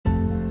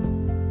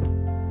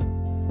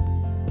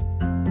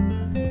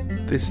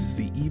This is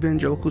the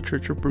Evangelical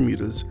Church of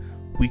Bermuda's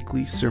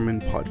weekly sermon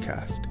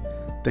podcast.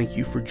 Thank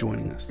you for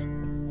joining us.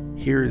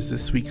 Here is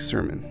this week's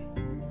sermon.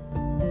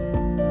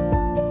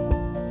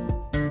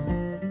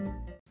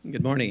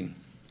 Good morning.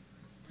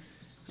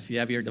 If you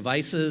have your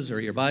devices or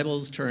your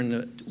Bibles,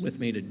 turn with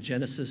me to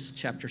Genesis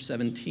chapter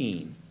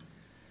 17.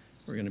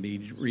 We're going to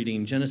be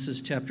reading Genesis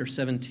chapter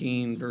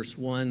 17, verse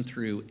 1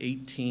 through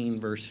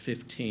 18, verse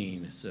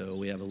 15. So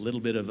we have a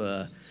little bit of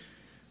a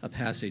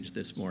passage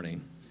this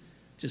morning.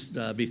 Just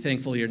be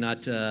thankful you're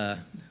not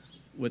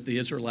with the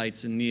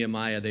Israelites in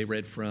Nehemiah. They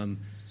read from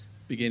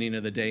beginning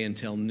of the day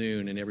until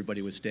noon, and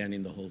everybody was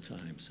standing the whole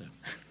time. So,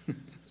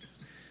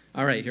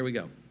 all right, here we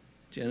go.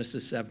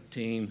 Genesis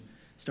 17,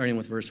 starting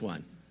with verse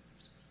 1.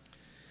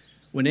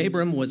 When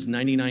Abram was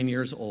 99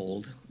 years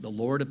old, the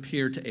Lord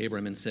appeared to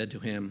Abram and said to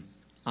him,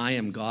 I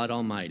am God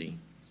Almighty.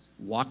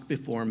 Walk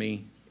before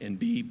me and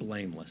be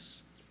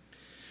blameless,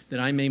 that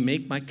I may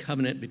make my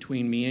covenant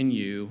between me and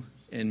you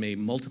and may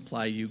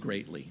multiply you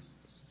greatly.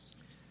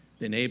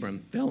 Then Abram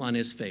fell on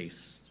his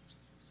face,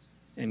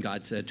 and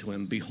God said to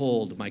him,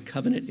 Behold, my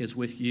covenant is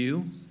with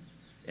you,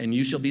 and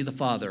you shall be the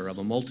father of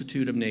a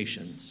multitude of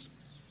nations.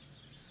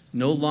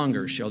 No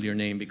longer shall your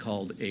name be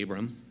called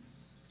Abram,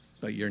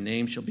 but your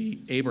name shall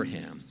be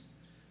Abraham,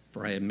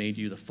 for I have made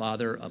you the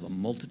father of a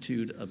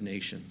multitude of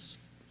nations.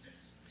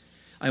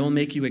 I will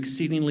make you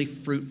exceedingly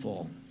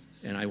fruitful,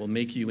 and I will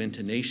make you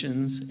into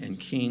nations, and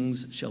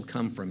kings shall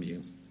come from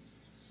you.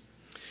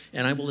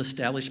 And I will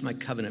establish my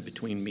covenant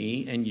between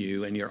me and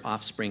you and your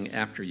offspring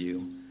after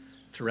you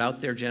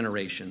throughout their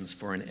generations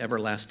for an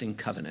everlasting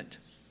covenant,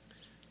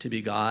 to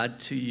be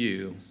God to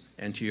you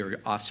and to your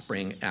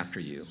offspring after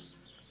you.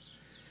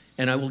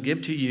 And I will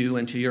give to you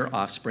and to your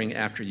offspring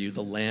after you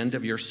the land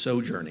of your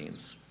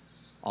sojournings,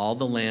 all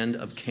the land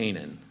of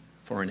Canaan,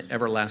 for an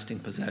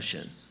everlasting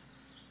possession,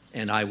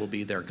 and I will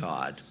be their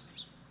God.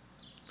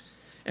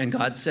 And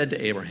God said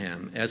to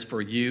Abraham, As for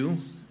you,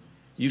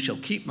 you shall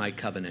keep my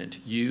covenant,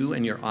 you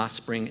and your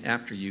offspring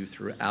after you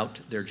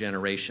throughout their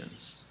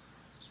generations.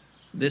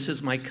 This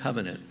is my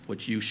covenant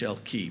which you shall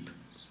keep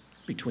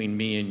between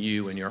me and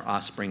you and your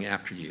offspring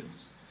after you.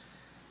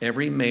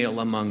 Every male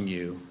among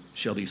you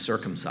shall be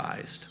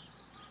circumcised.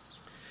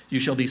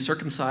 You shall be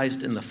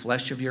circumcised in the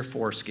flesh of your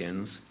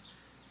foreskins,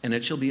 and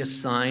it shall be a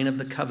sign of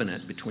the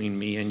covenant between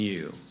me and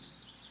you.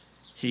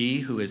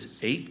 He who is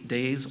 8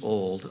 days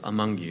old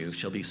among you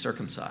shall be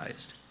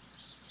circumcised.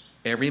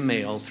 Every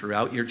male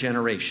throughout your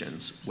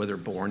generations, whether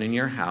born in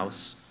your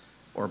house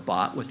or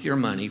bought with your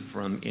money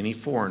from any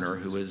foreigner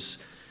who is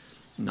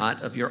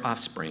not of your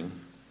offspring,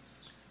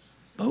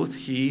 both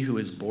he who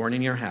is born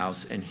in your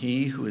house and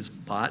he who is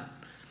bought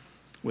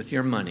with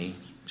your money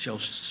shall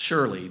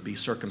surely be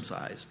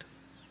circumcised.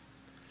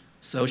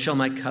 So shall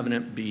my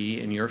covenant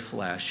be in your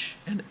flesh,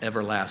 an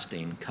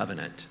everlasting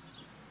covenant.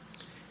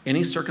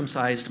 Any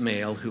circumcised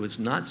male who is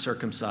not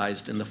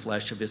circumcised in the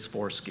flesh of his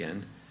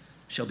foreskin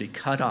shall be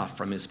cut off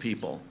from his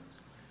people.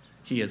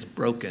 He has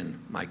broken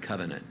my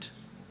covenant.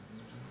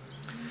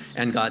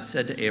 And God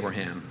said to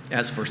Abraham,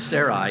 As for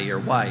Sarai, your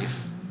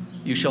wife,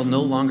 you shall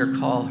no longer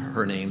call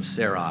her name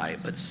Sarai,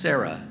 but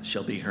Sarah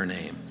shall be her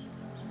name.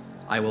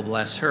 I will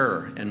bless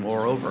her, and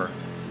moreover,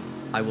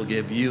 I will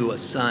give you a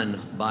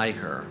son by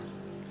her.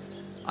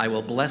 I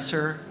will bless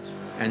her,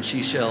 and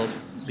she shall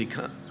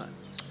become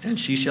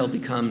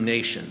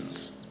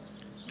nations.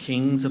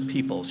 Kings of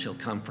people shall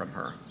come from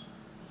her.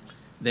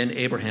 Then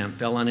Abraham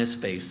fell on his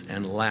face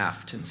and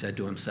laughed and said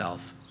to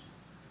himself,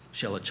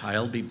 Shall a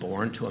child be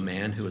born to a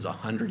man who is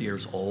 100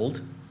 years old?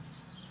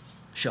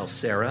 Shall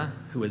Sarah,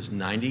 who is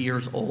 90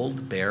 years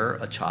old, bear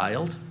a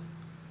child?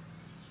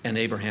 And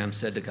Abraham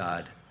said to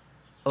God,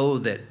 Oh,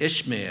 that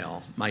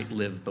Ishmael might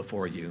live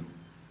before you.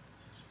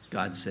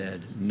 God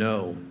said,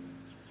 No,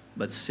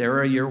 but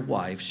Sarah your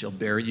wife shall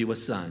bear you a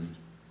son,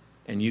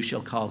 and you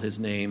shall call his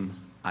name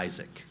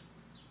Isaac.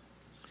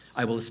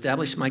 I will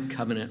establish my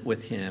covenant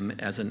with him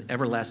as an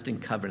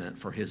everlasting covenant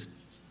for his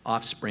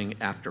offspring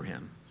after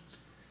him.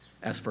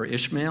 As for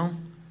Ishmael,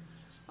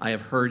 I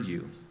have heard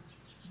you.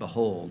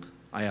 Behold,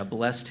 I have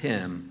blessed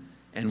him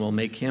and will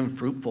make him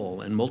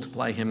fruitful and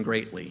multiply him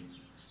greatly.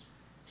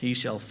 He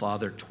shall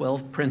father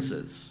 12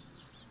 princes,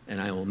 and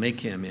I will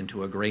make him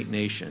into a great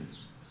nation.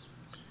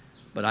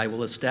 But I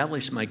will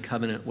establish my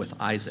covenant with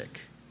Isaac,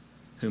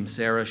 whom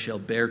Sarah shall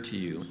bear to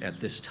you at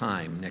this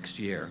time next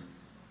year.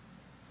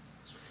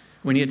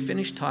 When he had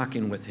finished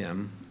talking with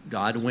him,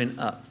 God went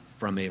up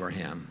from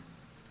Abraham.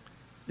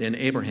 Then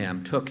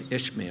Abraham took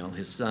Ishmael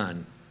his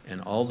son,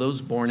 and all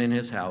those born in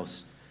his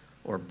house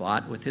or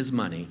bought with his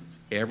money,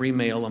 every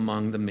male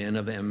among the men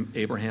of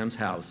Abraham's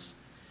house,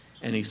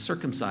 and he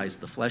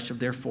circumcised the flesh of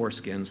their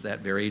foreskins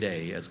that very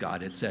day, as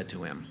God had said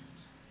to him.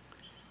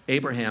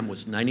 Abraham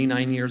was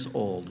 99 years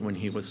old when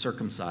he was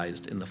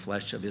circumcised in the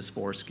flesh of his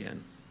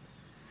foreskin.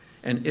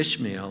 And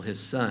Ishmael, his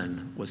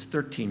son, was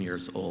 13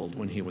 years old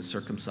when he was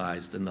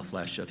circumcised in the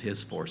flesh of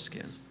his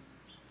foreskin.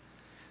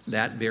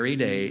 That very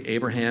day,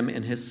 Abraham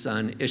and his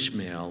son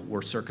Ishmael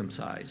were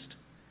circumcised,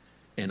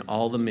 and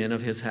all the men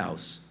of his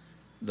house,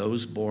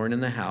 those born in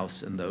the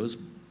house and those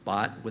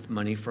bought with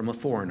money from a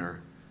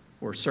foreigner,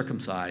 were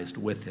circumcised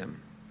with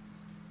him.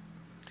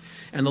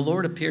 And the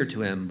Lord appeared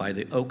to him by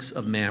the oaks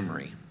of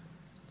Mamre,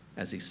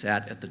 as he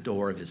sat at the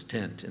door of his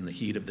tent in the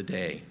heat of the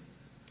day.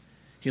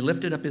 He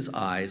lifted up his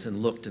eyes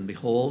and looked, and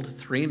behold,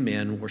 3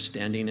 men were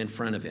standing in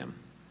front of him.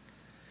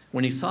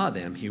 When he saw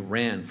them, he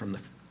ran from the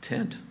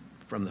tent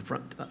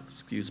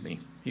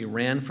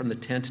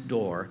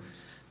door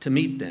to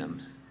meet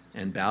them,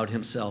 and bowed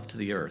himself to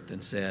the earth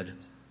and said,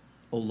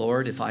 O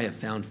Lord, if I have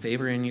found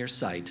favor in your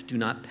sight, do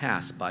not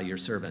pass by your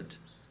servant.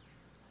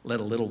 Let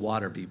a little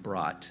water be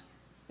brought,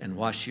 and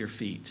wash your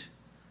feet,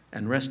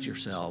 and rest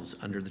yourselves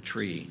under the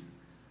tree,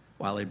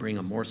 while I bring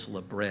a morsel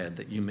of bread,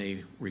 that you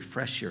may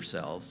refresh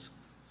yourselves.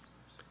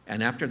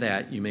 And after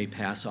that you may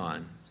pass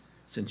on,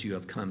 since you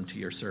have come to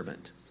your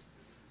servant.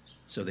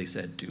 So they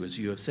said, Do as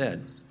you have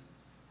said.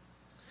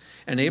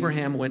 And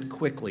Abraham went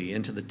quickly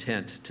into the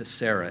tent to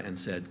Sarah and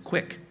said,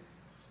 Quick,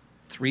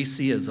 3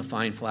 seahs of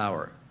fine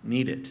flour,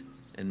 knead it,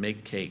 and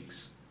make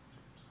cakes.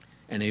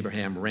 And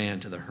Abraham ran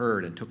to the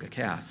herd and took a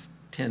calf,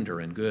 tender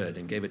and good,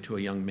 and gave it to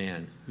a young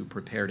man who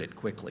prepared it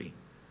quickly.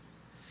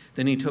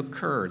 Then he took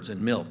curds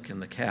and milk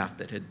and the calf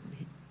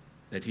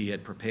that he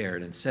had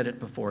prepared and set it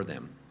before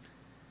them.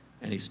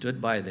 And he stood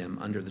by them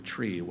under the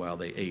tree while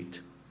they ate.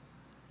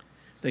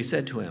 They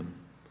said to him,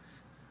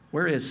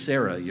 Where is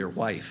Sarah, your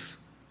wife?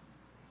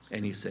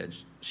 And he said,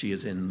 She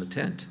is in the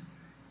tent.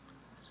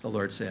 The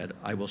Lord said,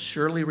 I will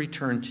surely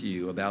return to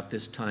you about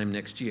this time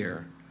next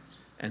year,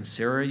 and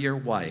Sarah, your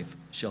wife,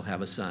 shall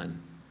have a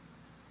son.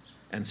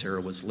 And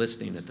Sarah was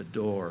listening at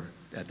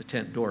the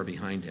tent door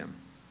behind him.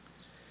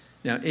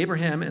 Now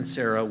Abraham and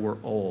Sarah were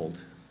old,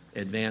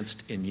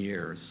 advanced in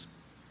years.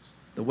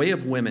 The way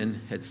of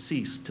women had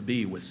ceased to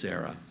be with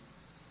Sarah.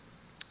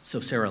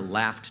 So Sarah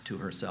laughed to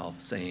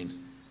herself, saying,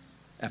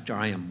 After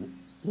I am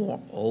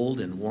old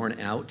and worn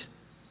out,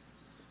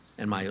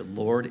 and my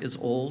Lord is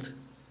old,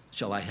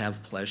 shall I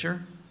have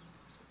pleasure?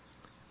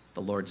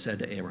 The Lord said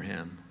to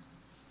Abraham,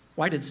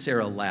 Why did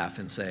Sarah laugh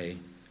and say,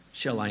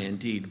 Shall I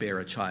indeed bear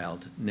a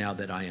child now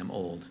that I am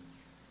old?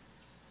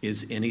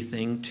 Is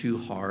anything too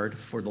hard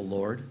for the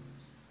Lord?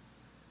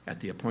 At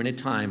the appointed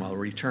time I'll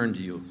return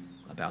to you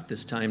about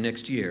this time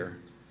next year,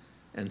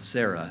 and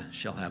Sarah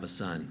shall have a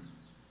son.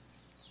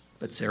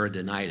 But Sarah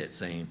denied it,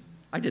 saying,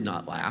 I did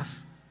not laugh,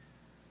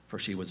 for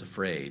she was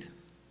afraid.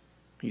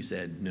 He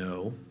said,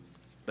 No,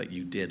 but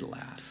you did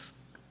laugh.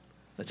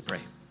 Let's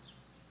pray.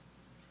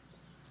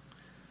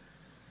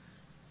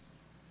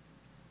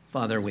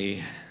 Father,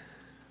 we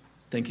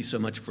thank you so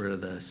much for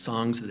the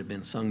songs that have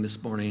been sung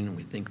this morning, and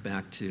we think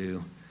back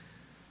to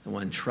the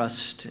one,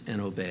 trust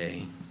and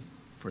obey,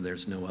 for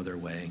there's no other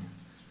way.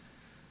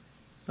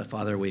 But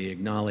Father, we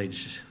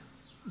acknowledge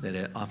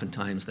that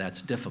oftentimes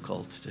that's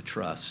difficult to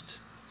trust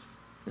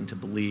and to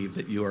believe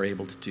that you are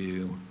able to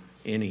do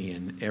any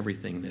and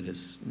everything that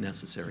is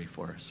necessary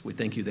for us. We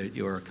thank you that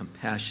you are a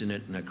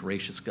compassionate and a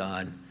gracious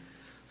God,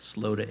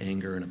 slow to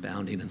anger and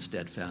abounding in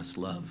steadfast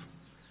love,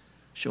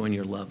 showing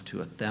your love to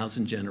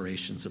 1,000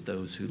 generations of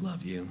those who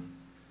love you,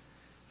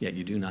 yet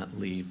you do not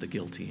leave the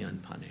guilty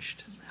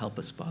unpunished. Help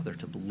us, Father,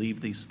 to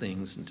believe these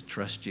things and to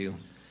trust you,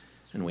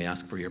 and we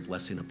ask for your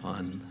blessing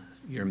upon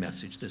your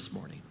message this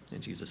morning.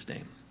 In Jesus'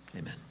 name,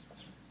 amen.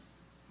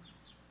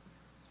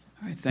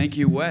 All right, thank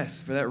you,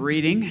 Wes, for that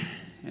reading.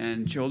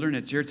 And children,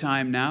 it's your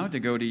time now to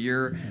go to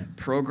your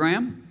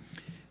program.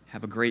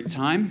 Have a great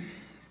time.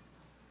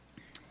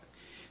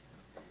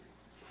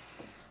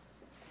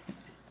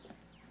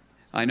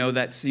 I know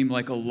that seemed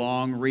like a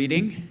long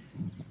reading,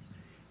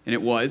 and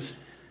it was.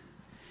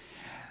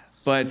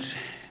 But,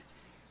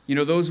 you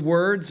know, those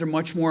words are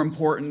much more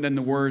important than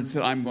the words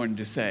that I'm going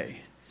to say.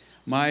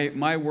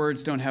 My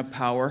words don't have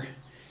power.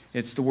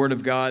 It's the Word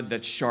of God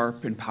that's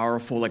sharp and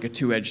powerful like a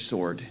two-edged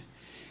sword.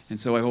 And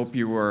so I hope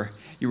you were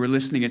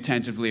listening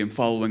attentively and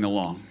following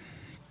along.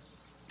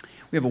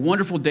 We have a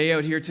wonderful day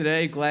out here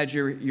today. Glad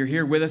you're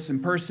here with us in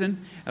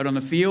person, out on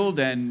the field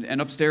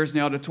and upstairs in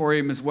the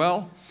auditorium as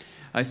well.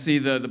 I see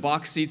the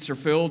box seats are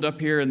filled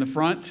up here in the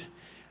front.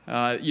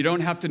 You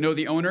don't have to know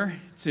the owner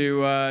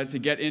to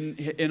get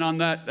in on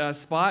that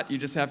spot. You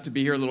just have to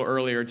be here a little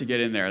earlier to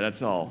get in there.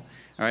 That's all.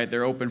 All right,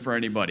 they're open for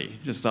anybody.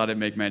 Just thought I'd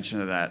make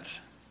mention of that.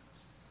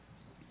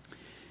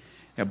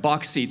 Yeah,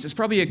 box seats. It's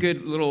probably a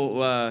good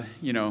little,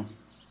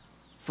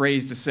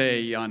 phrase to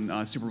say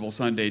on Super Bowl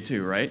Sunday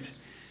too, right?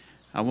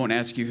 I won't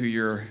ask you who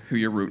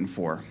you're rooting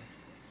for.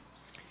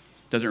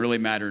 Doesn't really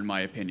matter in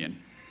my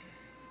opinion.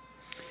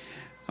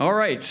 All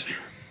right.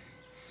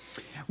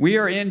 We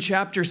are in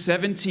chapter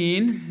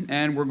 17,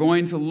 and we're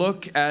going to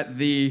look at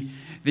the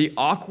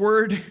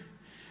awkward,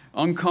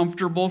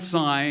 uncomfortable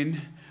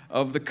sign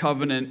of the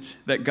covenant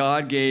that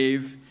God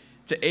gave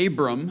to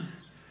Abram,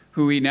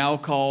 who he now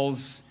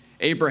calls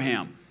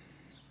Abraham.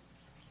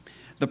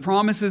 The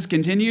promises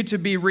continue to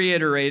be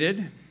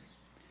reiterated,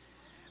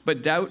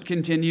 but doubt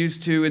continues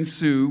to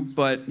ensue,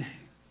 but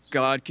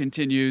God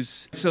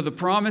continues. So the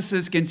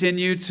promises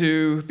continue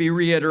to be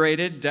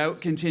reiterated.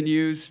 Doubt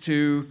continues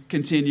to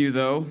continue,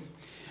 though,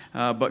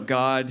 but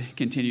God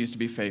continues to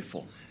be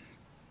faithful.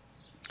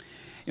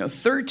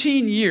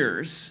 13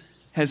 years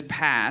has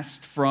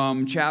passed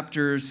from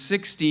chapters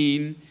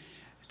 16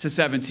 to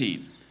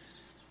 17.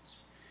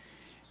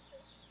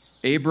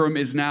 Abram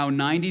is now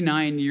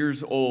 99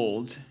 years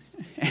old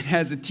and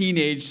has a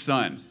teenage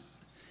son.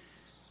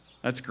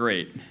 That's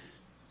great.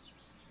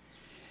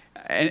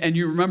 And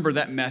you remember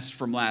that mess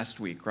from last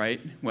week, right?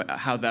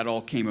 How that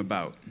all came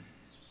about.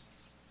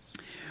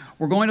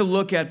 We're going to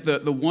look at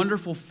the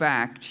wonderful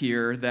fact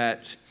here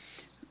that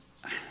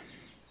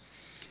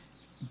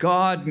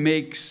God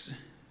makes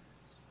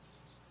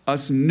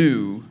us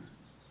new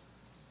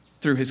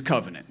through his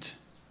covenant.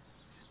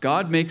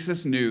 God makes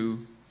us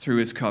new through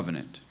his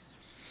covenant.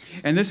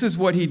 And this is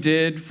what he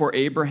did for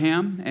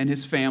Abraham and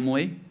his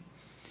family.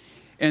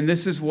 And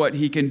this is what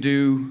he can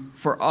do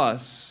for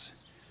us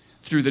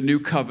through the new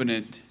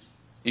covenant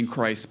in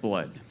Christ's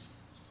blood.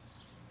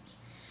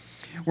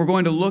 We're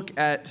going to look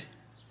at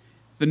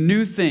the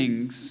new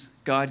things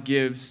God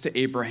gives to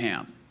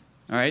Abraham.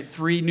 All right,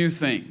 3 new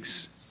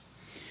things.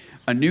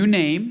 A new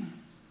name,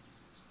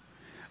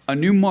 a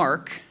new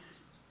mark,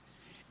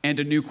 and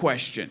a new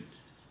question.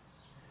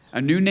 A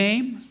new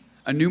name,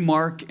 a new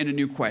mark, and a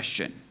new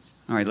question.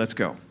 All right, let's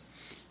go.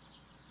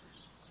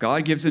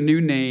 God gives a new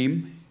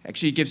name.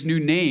 Actually, he gives new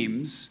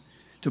names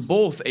to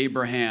both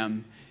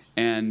Abraham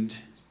and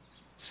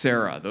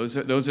Sarah. Those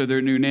are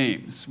their new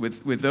names.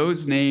 With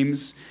those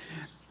names,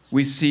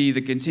 we see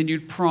the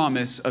continued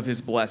promise of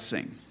his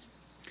blessing.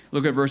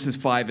 Look at verses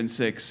 5 and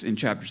 6 in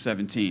chapter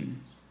 17.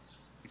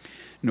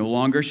 No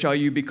longer shall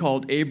you be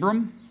called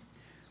Abram,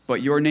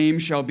 but your name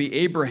shall be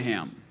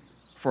Abraham.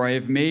 For I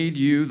have made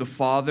you the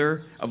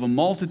father of a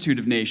multitude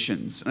of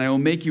nations, and I will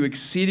make you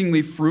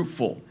exceedingly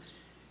fruitful,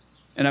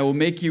 and I will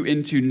make you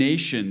into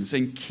nations,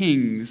 and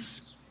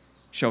kings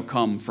shall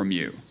come from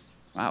you.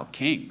 Wow,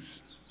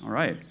 kings. All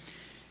right.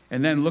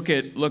 And then look,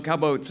 how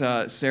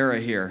about Sarah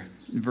here,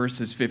 in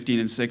verses 15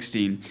 and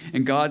 16.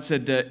 And God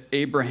said to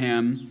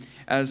Abraham,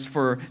 as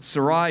for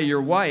Sarai,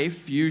 your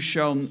wife, you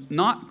shall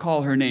not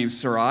call her name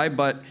Sarai,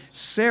 but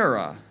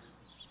Sarah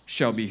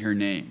shall be her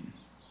name.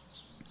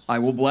 I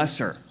will bless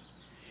her.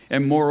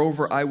 And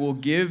moreover, I will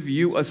give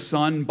you a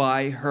son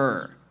by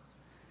her.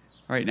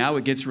 All right, now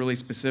it gets really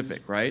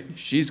specific, right?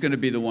 She's going to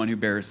be the one who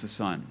bears the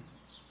son.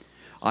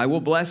 I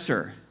will bless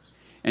her,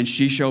 and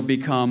she shall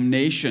become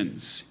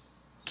nations.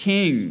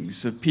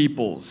 Kings of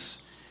peoples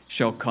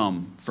shall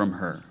come from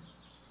her.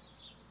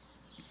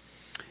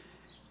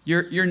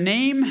 Your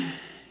name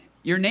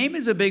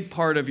is a big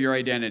part of your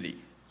identity.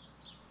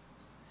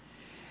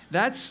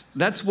 That's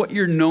what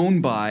you're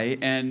known by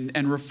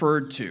and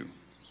referred to.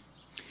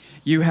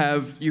 You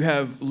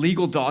have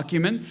legal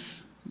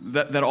documents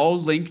that all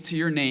link to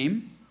your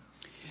name.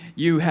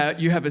 You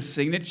have a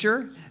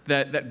signature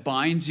that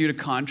binds you to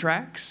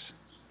contracts.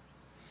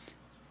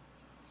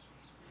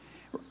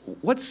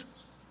 What's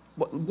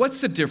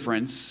the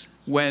difference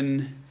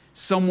when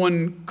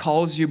someone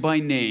calls you by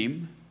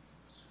name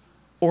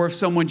or if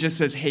someone just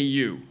says, hey,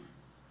 you?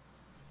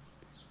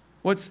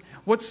 What's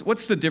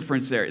the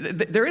difference there?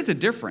 There is a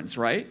difference,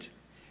 right?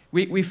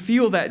 We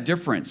feel that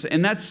difference.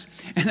 And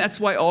that's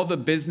why all the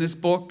business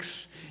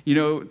books,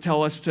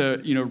 tell us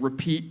to,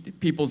 repeat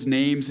people's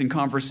names in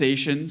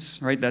conversations,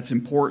 right? That's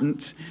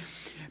important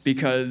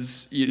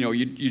because,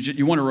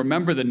 you want to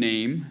remember the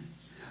name,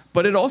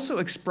 but it also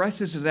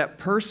expresses to that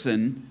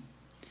person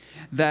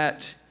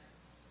that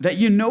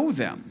you know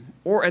them,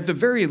 or at the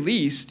very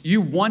least,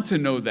 you want to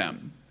know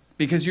them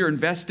because you're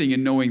investing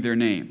in knowing their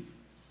name.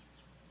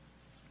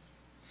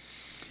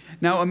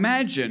 Now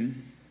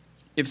imagine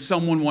if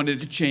someone wanted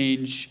to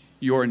change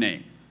your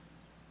name.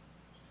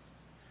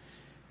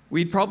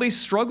 We'd probably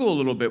struggle a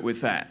little bit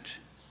with that.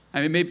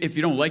 I mean, maybe if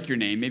you don't like your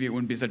name, maybe it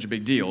wouldn't be such a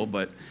big deal,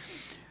 but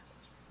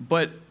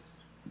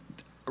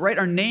right,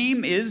 our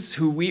name is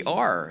who we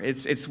are.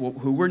 It's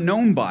who we're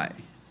known by.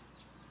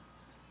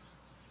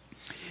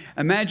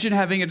 Imagine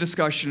having a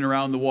discussion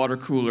around the water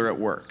cooler at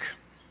work.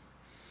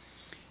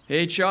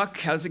 Hey, Chuck,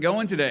 how's it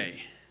going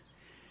today?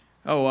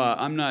 Oh,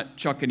 I'm not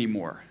Chuck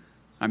anymore.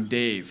 I'm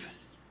Dave.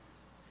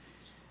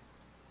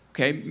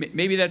 Okay,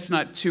 maybe that's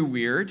not too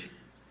weird,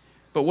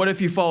 but what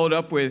if you followed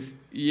up with,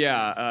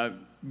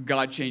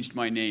 God changed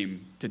my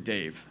name to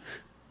Dave?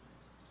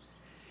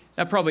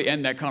 That'd probably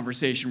end that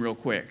conversation real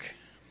quick.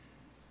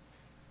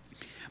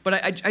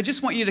 But I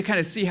just want you to kind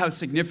of see how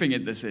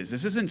significant this is.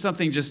 This isn't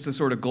something just to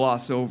sort of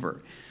gloss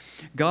over.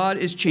 God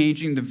is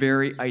changing the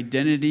very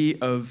identity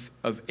of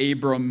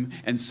Abram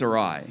and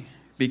Sarai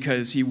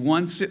because he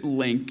wants it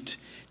linked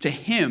to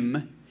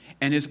him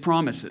and his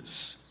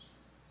promises.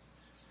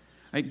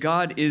 Right?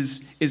 God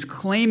is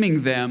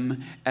claiming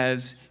them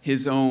as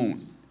his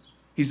own.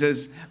 He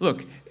says,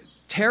 look,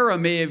 Terah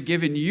may have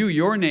given you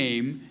your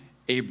name,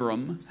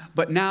 Abram,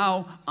 but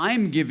now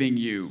I'm giving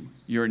you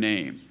your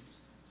name.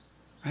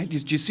 Right? Do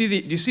you see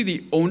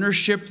the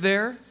ownership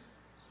there?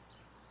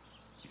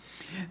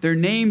 Their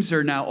names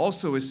are now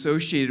also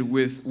associated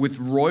with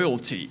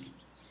royalty.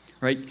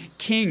 Right?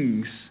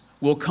 Kings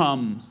will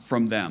come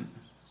from them.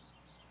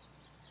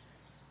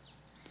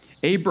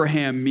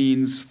 Abraham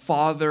means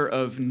father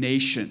of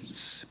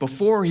nations.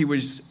 Before he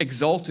was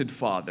exalted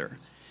father.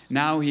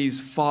 Now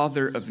he's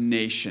father of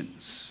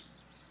nations.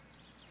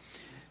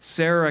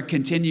 Sarah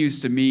continues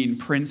to mean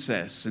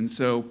princess, and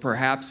so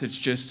perhaps it's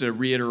just a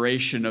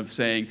reiteration of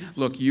saying,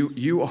 look,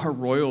 you are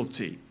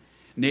royalty.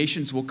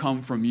 Nations will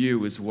come from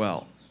you as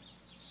well.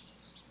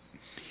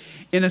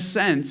 In a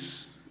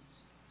sense,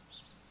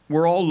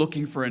 we're all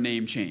looking for a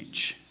name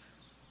change.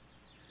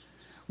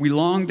 We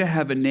long to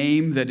have a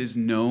name that is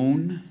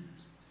known,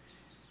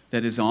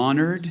 that is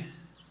honored,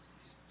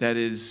 that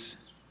is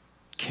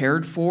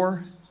cared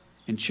for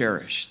and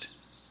cherished.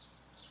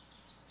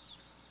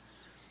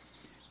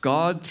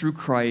 God, through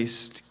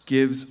Christ,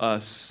 gives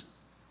us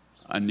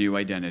a new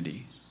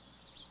identity.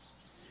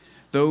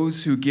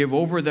 Those who give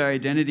over their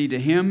identity to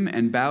him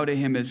and bow to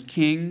him as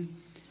king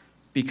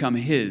become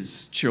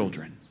his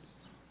children.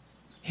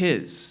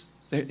 His.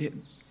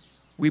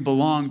 We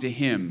belong to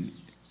him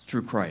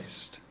through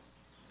Christ.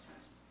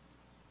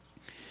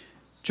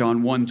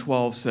 John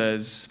 1:12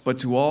 says, "But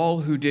to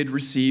all who did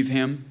receive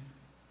him,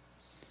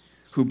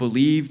 who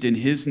believed in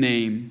his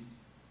name,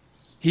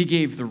 he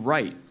gave the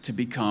right to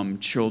become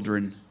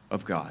children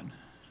of God."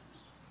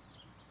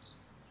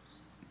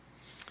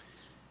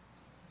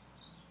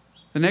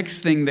 The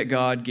next thing that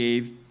God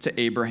gave to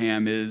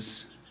Abraham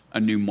is a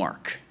new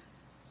mark.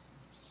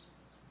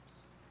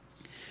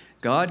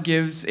 God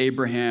gives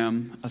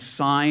Abraham a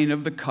sign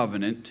of the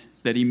covenant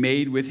that he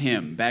made with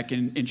him back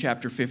in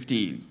chapter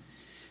 15.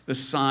 The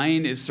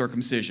sign is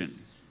circumcision.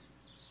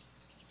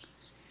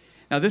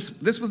 Now,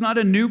 this was not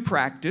a new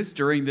practice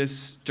during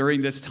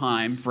this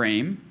time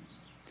frame,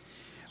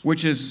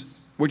 which is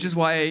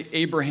why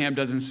Abraham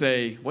doesn't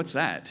say, "What's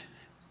that?"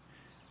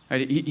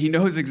 Right? He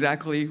knows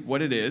exactly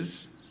what it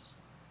is.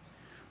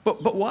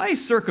 But why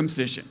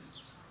circumcision?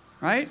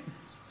 Right?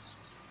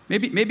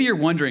 Maybe you're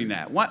wondering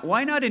that.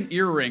 Why not an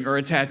earring or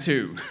a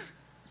tattoo?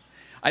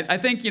 I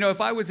think,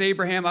 if I was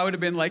Abraham, I would have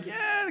been like,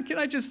 yeah, can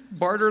I just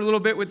barter a little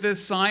bit with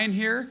this sign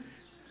here?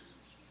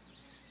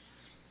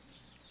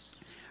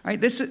 All right,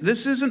 this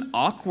is an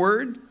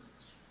awkward,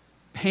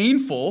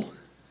 painful,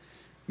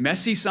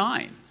 messy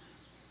sign.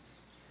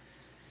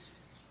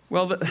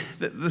 Well,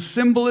 the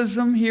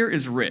symbolism here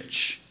is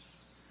rich.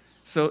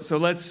 So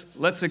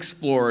let's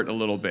explore it a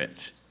little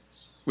bit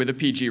with a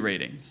PG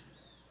rating.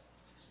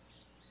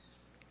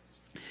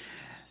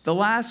 The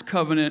last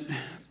covenant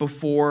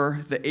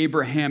before the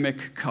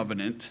Abrahamic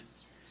covenant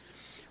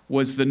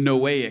was the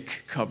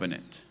Noahic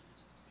covenant.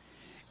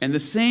 And the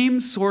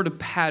same sort of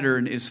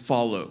pattern is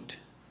followed.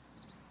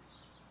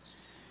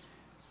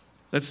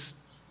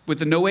 With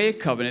the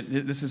Noahic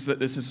covenant, this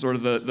is sort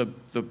of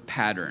the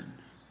pattern.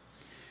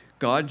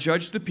 God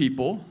judged the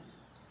people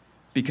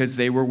because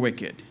they were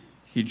wicked.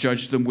 He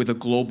judged them with a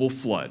global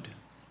flood.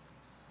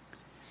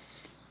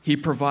 He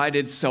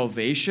provided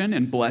salvation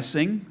and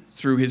blessing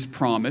through his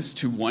promise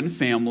to one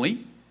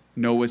family,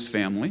 Noah's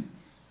family.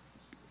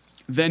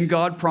 Then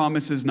God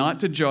promises not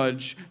to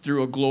judge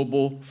through a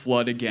global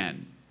flood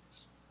again.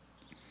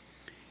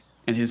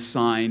 And his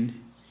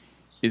sign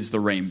is the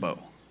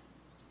rainbow.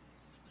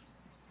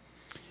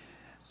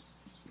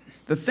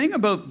 The thing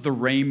about the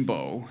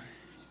rainbow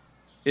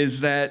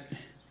is that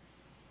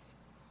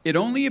it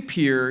only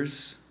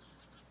appears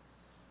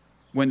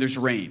when there's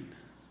rain.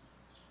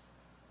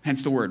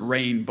 Hence the word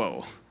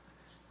rainbow.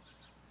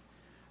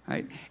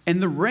 Right?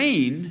 And the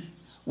rain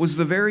was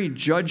the very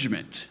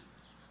judgment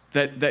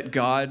that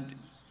God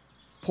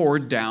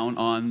poured down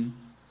on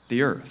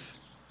the earth.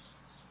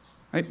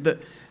 Right?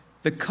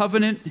 The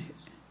covenant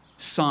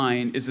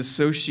sign is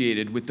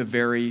associated with the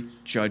very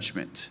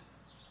judgment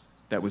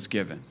that was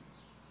given.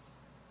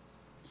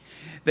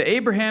 The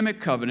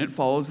Abrahamic covenant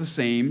follows the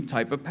same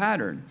type of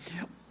pattern.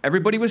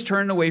 Everybody was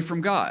turning away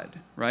from God,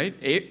 right?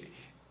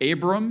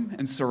 Abram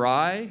and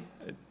Sarai,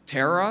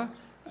 Terah,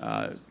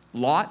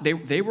 Lot,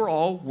 they were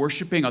all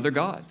worshiping other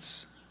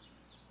gods.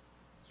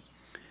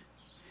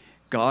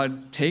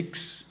 God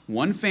takes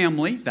one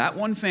family, that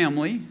one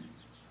family,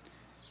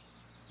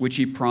 which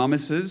he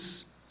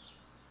promises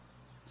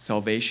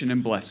salvation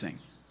and blessing.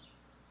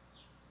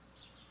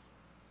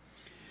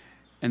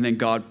 And then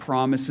God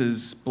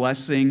promises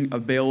blessing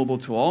available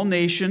to all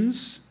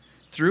nations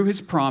through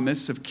his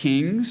promise of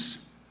kings,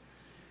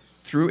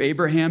 through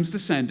Abraham's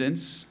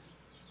descendants,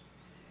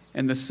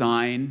 and the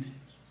sign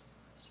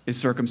is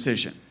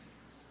circumcision.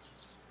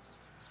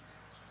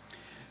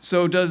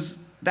 So does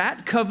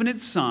that covenant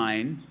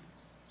sign,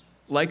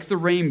 like the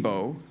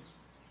rainbow,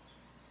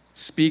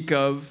 speak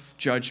of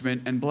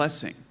judgment and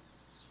blessing,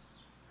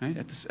 right,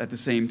 at the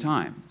same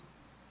time?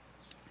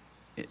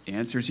 The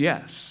answer is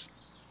yes.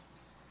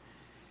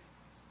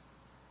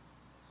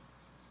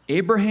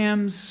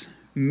 Abraham's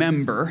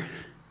member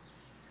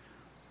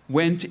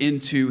went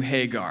into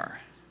Hagar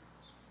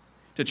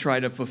to try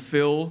to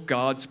fulfill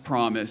God's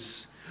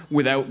promise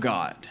without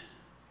God.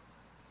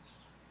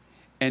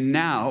 And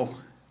now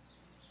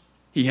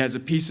he has a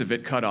piece of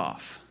it cut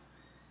off.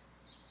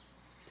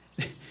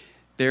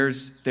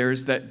 There's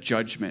that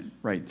judgment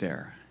right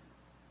there.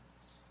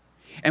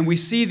 And we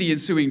see the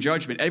ensuing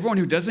judgment. Everyone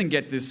who doesn't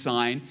get this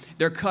sign,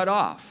 they're cut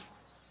off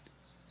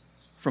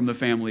from the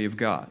family of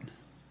God.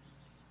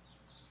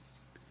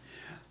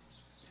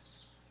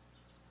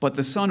 But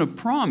the Son of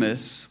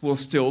Promise will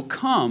still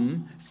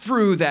come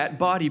through that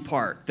body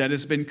part that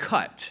has been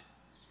cut.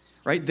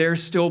 Right?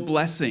 There's still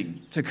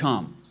blessing to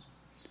come.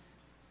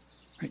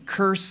 Right?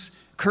 Curse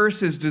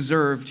is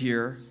deserved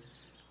here,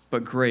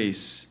 but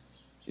grace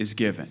is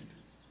given.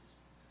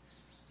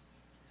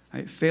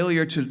 Right?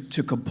 Failure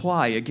to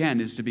comply, again,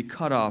 is to be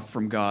cut off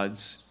from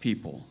God's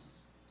people.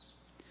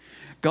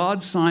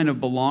 God's sign of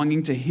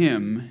belonging to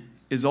him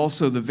is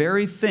also the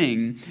very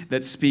thing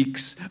that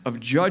speaks of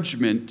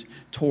judgment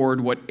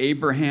toward what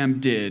Abraham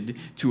did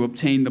to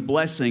obtain the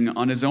blessing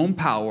on his own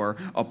power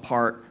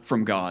apart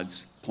from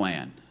God's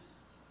plan.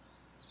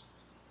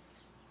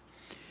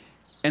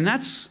 And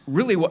that's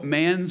really what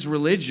man's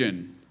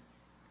religion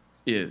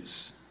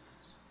is.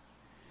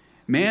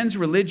 Man's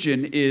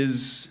religion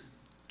is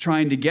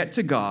trying to get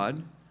to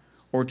God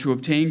or to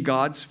obtain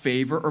God's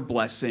favor or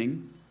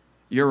blessing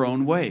your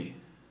own way.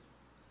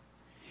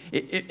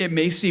 It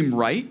may seem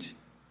right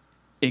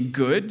and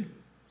good,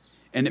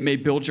 and it may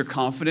build your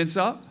confidence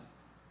up,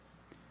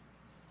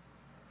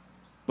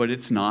 but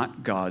it's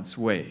not God's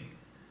way.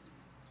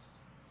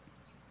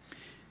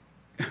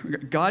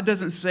 God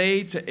doesn't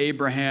say to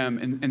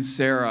Abraham and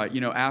Sarah,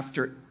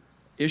 after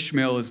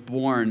Ishmael is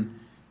born,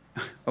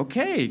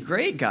 okay,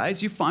 great,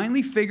 guys, you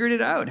finally figured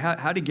it out,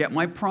 how to get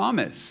my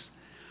promise.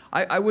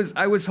 I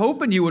was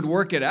hoping you would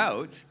work it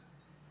out,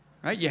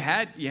 right? You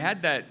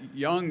had that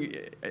young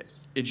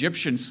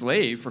Egyptian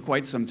slave for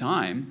quite some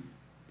time.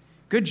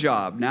 Good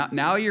job.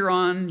 Now you're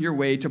on your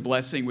way to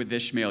blessing with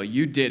Ishmael.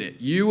 You did it.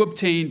 You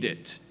obtained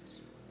it.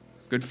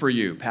 Good for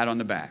you. Pat on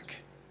the back.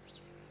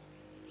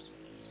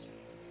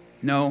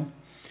 No.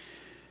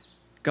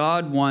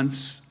 God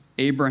wants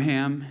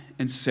Abraham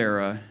and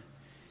Sarah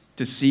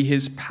to see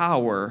his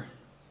power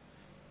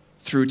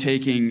through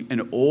taking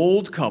an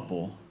old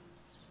couple,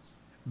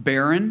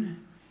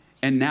 barren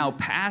and now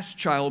past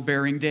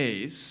childbearing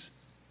days,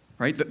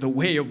 right? The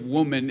way of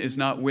woman is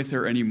not with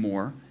her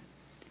anymore,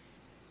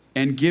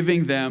 and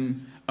giving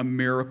them a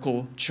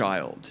miracle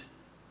child,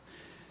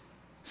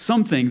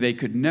 something they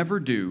could never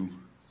do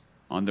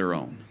on their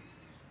own.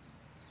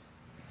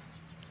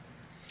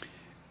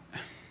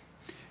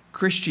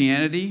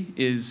 Christianity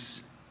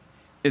is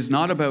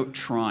not about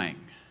trying.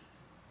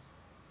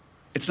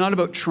 It's not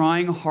about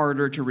trying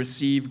harder to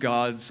receive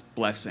God's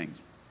blessing.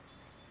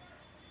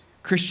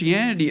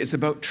 Christianity is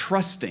about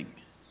trusting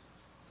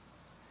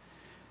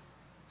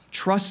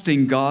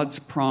God's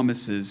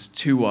promises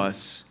to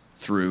us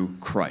through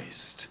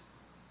Christ.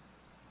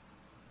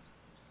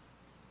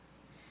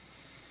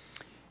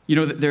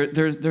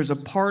 There's a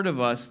part of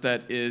us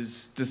that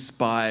is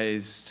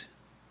despised,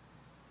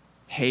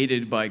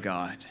 hated by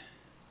God.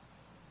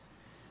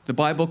 The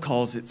Bible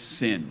calls it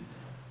sin.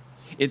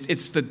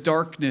 It's the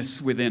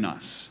darkness within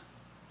us.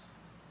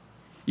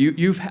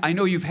 I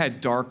know you've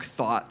had dark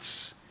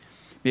thoughts.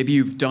 Maybe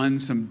you've done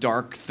some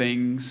dark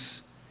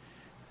things.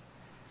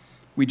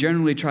 We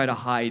generally try to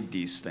hide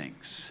these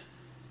things.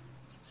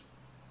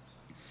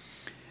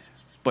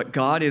 But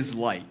God is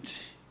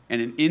light,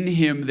 and in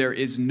him there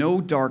is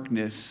no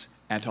darkness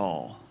at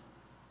all.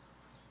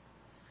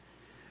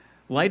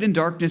 Light and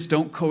darkness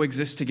don't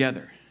coexist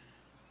together.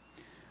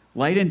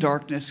 Light and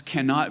darkness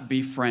cannot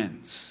be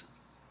friends.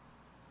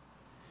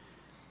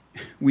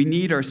 We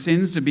need our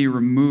sins to be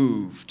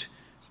removed,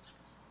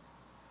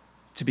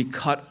 to be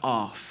cut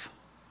off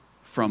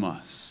from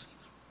us.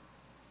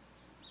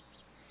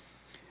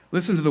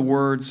 Listen to the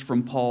words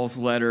from Paul's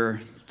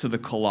letter to the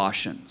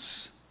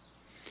Colossians,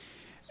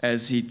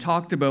 as he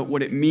talked about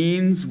what it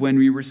means when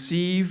we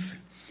receive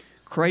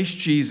Christ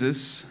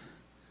Jesus,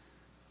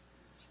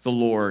 the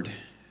Lord,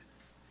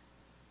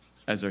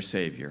 as our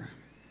Savior.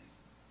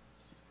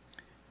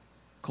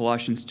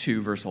 Colossians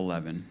 2, verse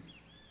 11.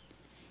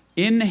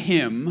 In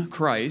him,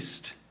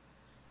 Christ,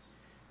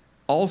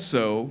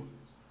 also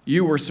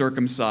you were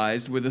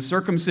circumcised with a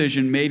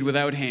circumcision made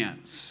without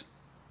hands,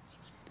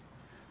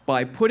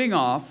 by putting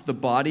off the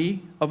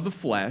body of the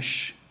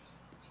flesh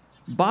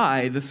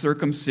by the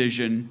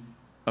circumcision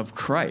of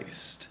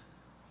Christ.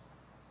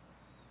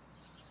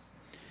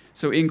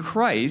 So in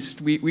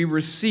Christ, we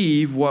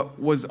receive what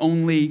was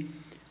only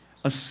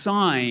a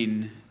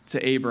sign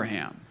to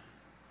Abraham.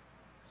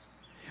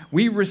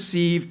 We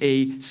receive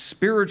a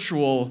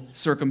spiritual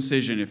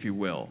circumcision, if you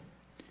will,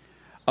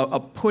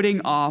 a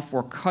putting off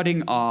or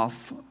cutting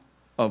off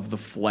of the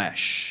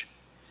flesh.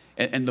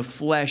 And the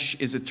flesh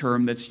is a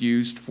term that's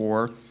used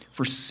for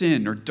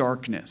sin or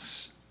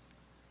darkness.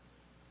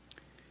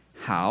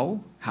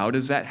 How? How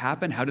does that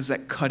happen? How does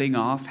that cutting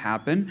off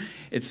happen?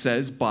 It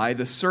says, by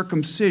the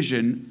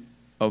circumcision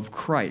of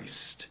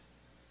Christ.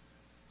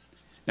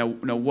 Now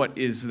what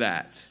is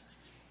that?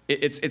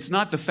 It's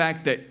not the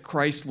fact that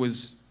Christ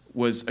was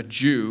a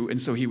Jew,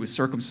 and so he was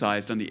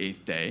circumcised on the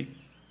 8th day.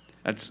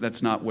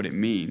 That's not what it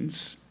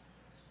means.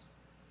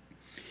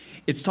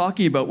 It's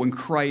talking about when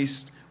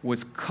Christ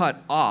was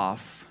cut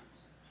off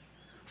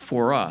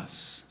for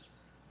us.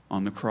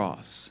 on the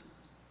cross.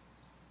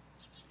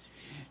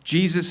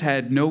 Jesus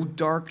had no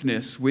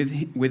darkness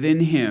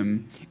within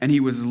him, and he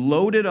was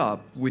loaded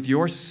up with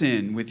your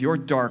sin, with your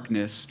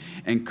darkness,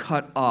 and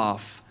cut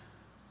off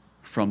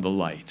from the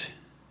light.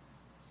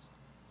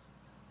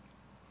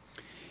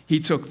 He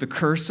took the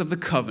curse of the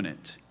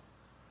covenant,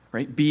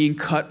 right, being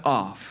cut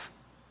off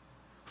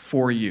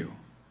for you,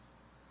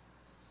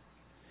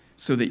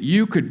 so that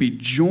you could be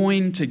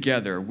joined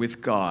together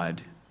with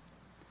God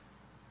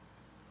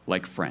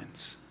like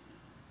friends.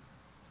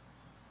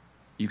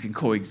 You can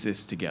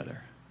coexist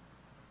together.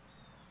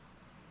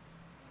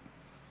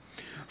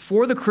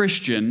 For the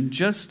Christian,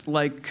 just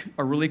like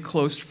a really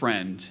close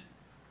friend,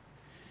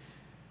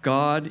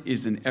 God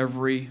is in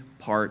every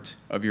part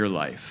of your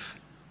life.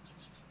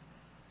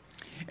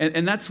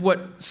 And that's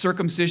what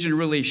circumcision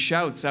really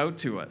shouts out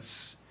to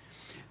us.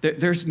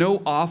 There's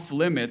no off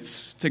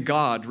limits to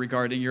God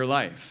regarding your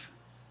life.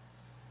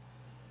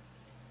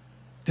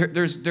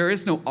 There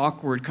is no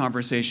awkward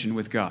conversation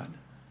with God.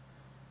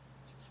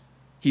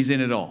 He's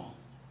in it all.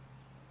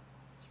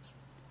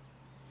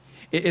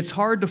 It's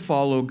hard to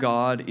follow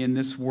God in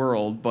this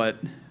world, but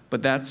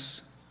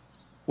that's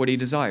what he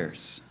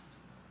desires.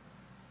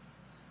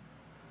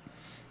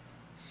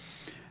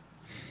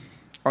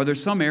 Are there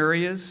some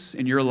areas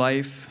in your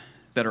life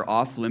that are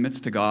off limits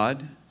to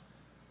God?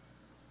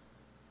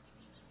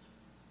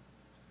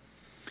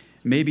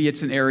 Maybe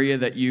it's an area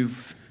that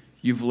you've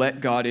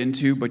let God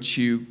into, but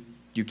you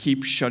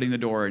keep shutting the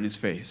door in his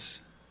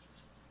face.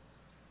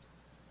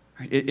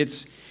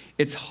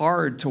 It's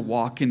hard to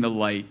walk in the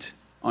light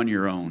on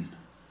your own.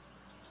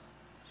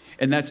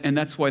 And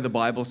that's why the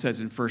Bible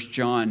says in 1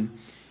 John,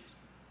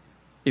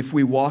 if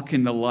we walk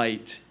in the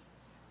light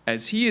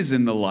as he is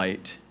in the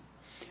light,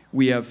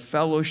 we have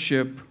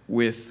fellowship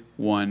with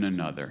one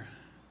another.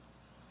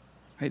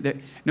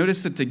 Right?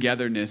 Notice the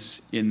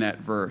togetherness in that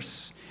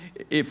verse.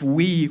 If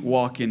we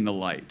walk in the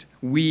light,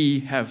 we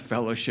have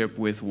fellowship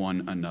with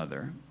one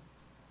another.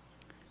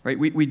 Right?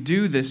 We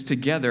do this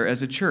together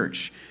as a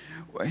church.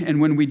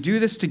 And when we do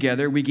this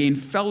together, we gain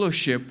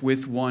fellowship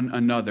with one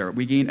another.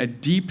 We gain a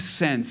deep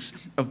sense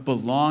of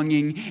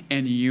belonging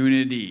and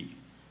unity,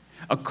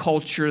 a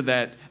culture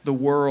that the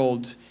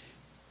world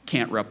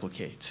can't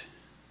replicate.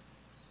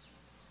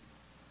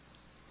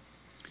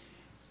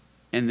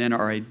 And then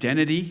our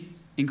identity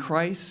in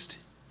Christ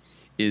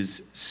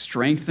is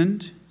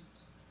strengthened,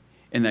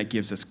 and that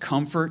gives us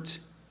comfort,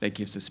 that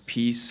gives us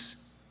peace,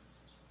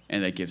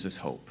 and that gives us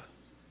hope.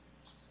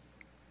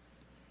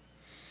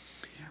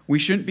 We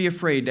shouldn't be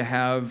afraid to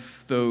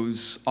have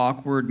those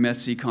awkward,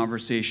 messy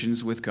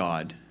conversations with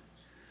God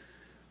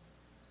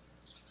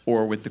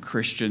or with the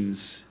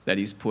Christians that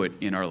he's put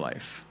in our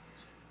life.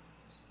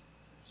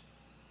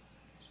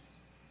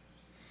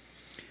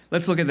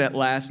 Let's look at that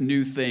last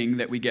new thing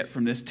that we get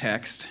from this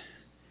text,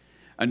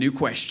 a new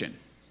question.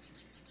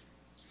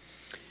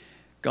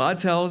 God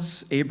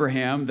tells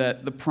Abraham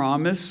that the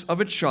promise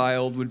of a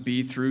child would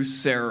be through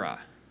Sarah.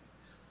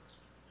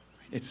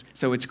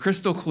 So it's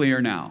crystal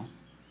clear now.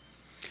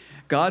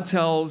 God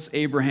tells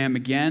Abraham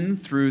again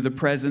through the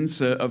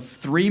presence of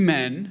three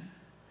men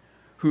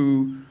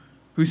who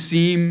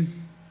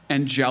seem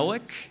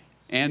angelic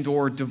and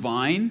or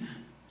divine.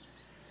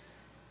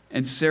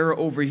 And Sarah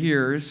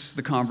overhears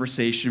the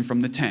conversation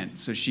from the tent,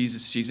 so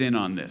she's in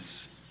on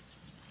this.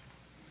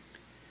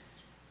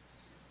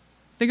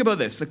 Think about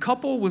this. The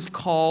couple was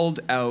called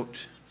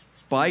out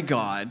by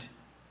God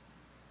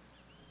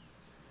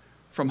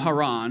from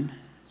Haran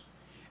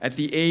at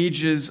the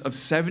ages of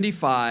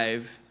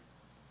 75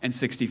 and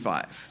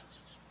 65.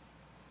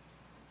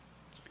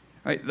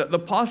 Right? The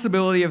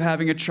possibility of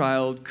having a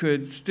child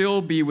could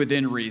still be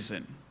within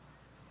reason.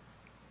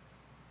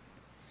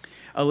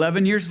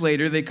 11 years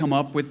later, they come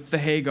up with the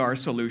Hagar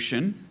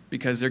solution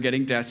because they're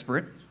getting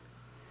desperate.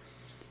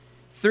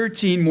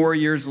 13 more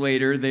years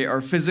later, they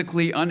are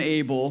physically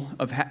unable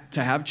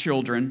to have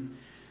children,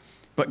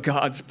 but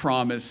God's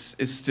promise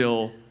is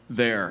still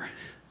there.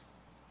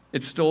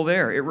 It's still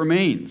there. It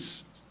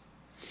remains.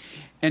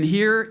 And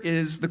here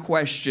is the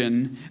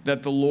question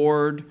that the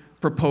Lord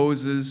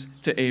proposes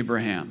to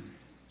Abraham.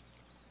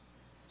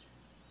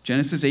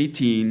 Genesis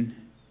 18,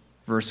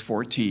 verse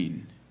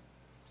 14.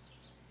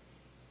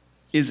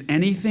 Is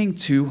anything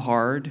too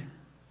hard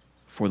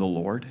for the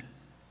Lord?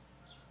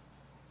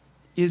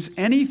 Is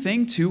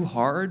anything too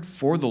hard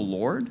for the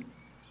Lord?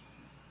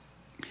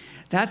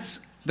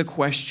 That's the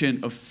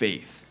question of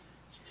faith.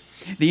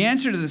 The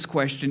answer to this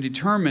question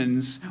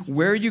determines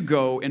where you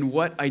go and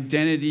what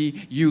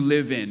identity you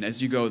live in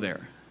as you go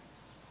there.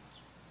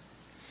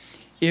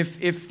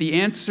 If the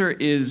answer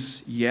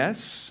is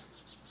yes,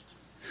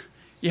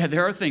 yeah,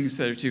 there are things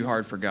that are too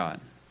hard for God,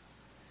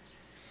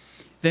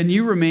 then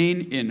you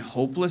remain in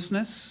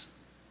hopelessness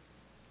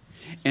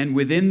and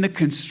within the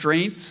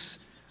constraints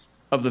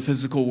of the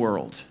physical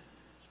world.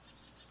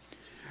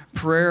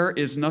 Prayer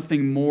is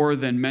nothing more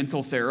than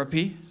mental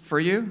therapy for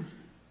you.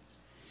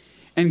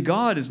 And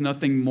God is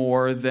nothing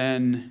more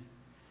than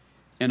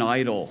an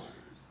idol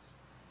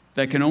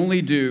that can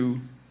only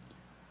do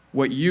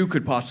what you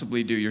could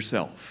possibly do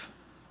yourself.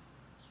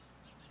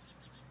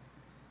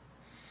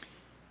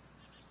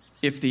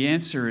 if the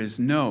answer is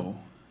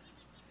no,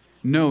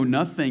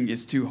 nothing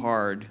is too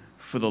hard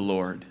for the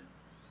Lord,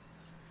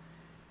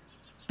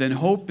 then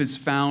hope is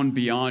found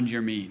beyond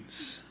your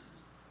means.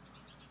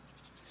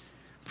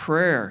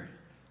 Prayer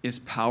is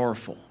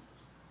powerful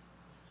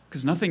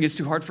because nothing is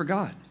too hard for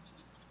God.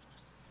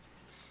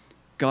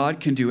 God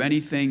can do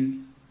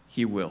anything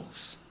he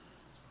wills.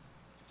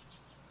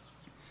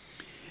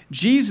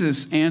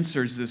 Jesus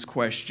answers this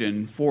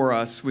question for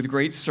us with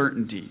great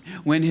certainty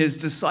when his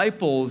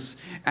disciples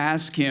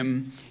ask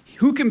him,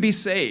 who can be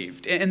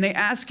saved? And they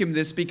ask him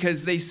this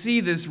because they see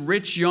this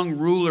rich young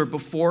ruler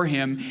before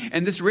him,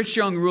 and this rich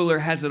young ruler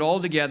has it all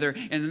together.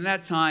 And in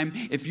that time,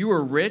 if you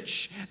were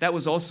rich, that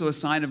was also a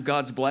sign of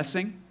God's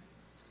blessing.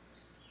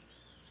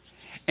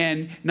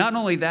 And not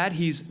only that,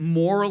 he's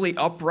morally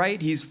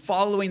upright. He's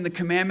following the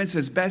commandments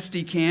as best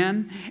he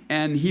can,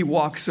 and he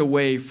walks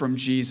away from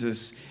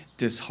Jesus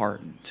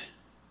disheartened.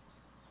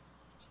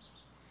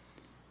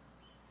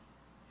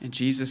 And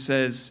Jesus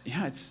says,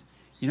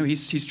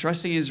 he's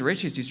trusting in his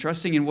riches. He's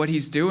trusting in what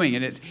he's doing.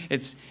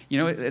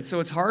 And so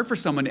it's hard for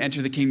someone to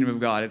enter the kingdom of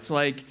God. It's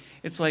like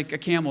a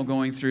camel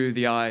going through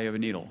the eye of a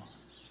needle.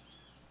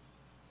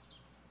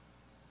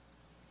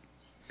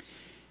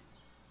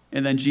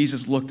 And then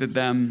Jesus looked at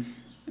them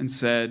and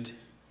said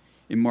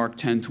in Mark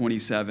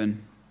 10:27,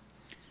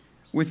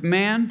 with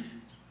man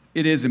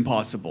it is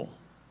impossible,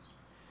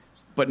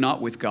 but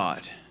not with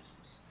God.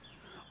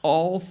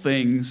 All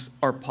things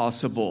are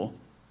possible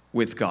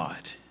with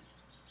God.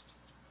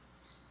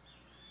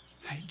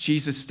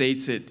 Jesus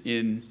states it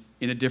in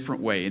a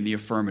different way, in the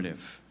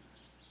affirmative.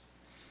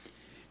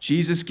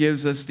 Jesus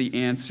gives us the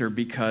answer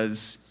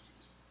because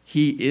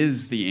he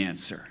is the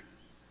answer.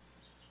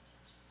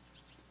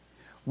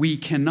 We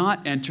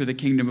cannot enter the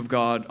kingdom of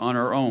God on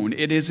our own.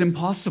 It is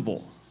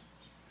impossible.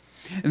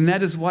 And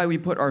that is why we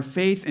put our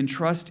faith and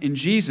trust in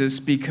Jesus,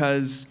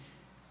 because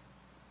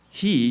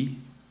he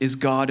is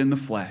God in the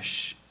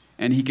flesh,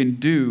 and he can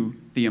do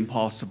the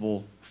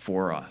impossible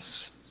for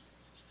us.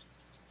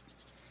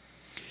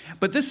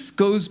 But this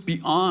goes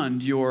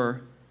beyond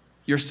your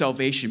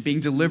salvation, being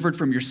delivered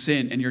from your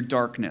sin and your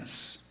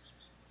darkness.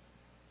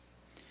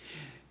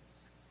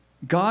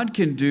 God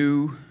can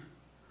do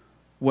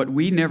what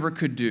we never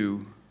could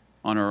do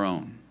on our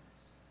own.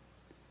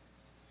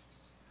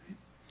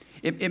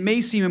 It may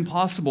seem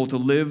impossible to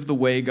live the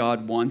way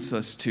God wants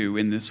us to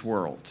in this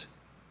world.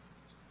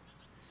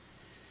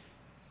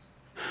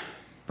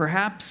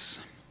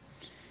 Perhaps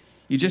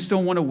you just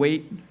don't want to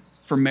wait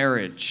for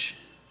marriage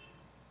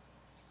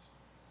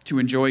to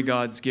enjoy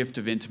God's gift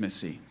of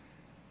intimacy.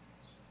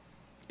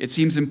 It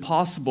seems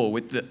impossible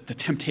with the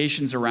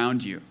temptations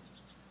around you.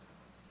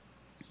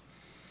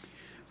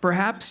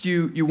 Perhaps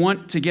you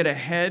want to get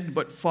ahead,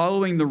 but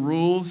following the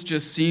rules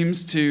just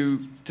seems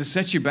to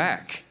set you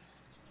back,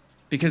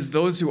 because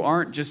those who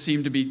aren't just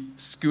seem to be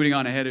scooting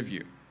on ahead of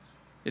you.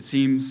 It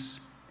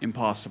seems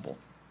impossible.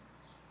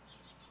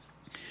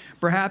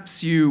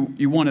 Perhaps you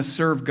want to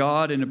serve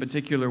God in a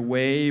particular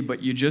way,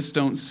 but you just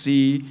don't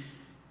see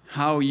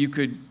how you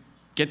could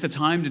get the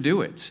time to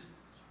do it.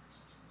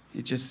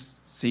 It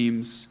just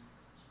seems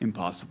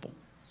impossible.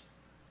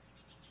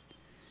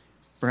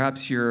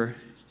 Perhaps your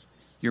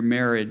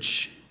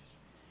marriage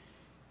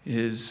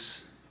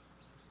is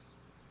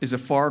a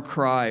far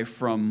cry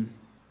from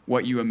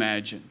what you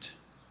imagined.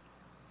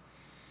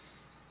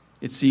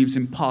 It seems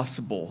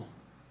impossible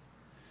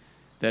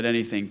that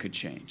anything could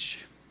change.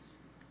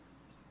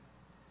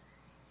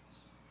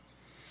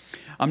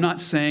 I'm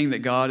not saying that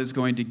God is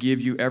going to give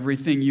you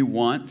everything you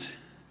want,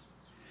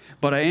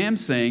 but I am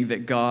saying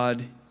that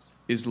God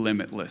is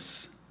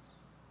limitless.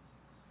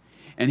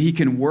 And he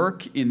can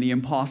work in the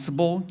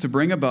impossible to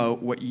bring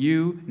about what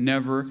you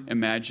never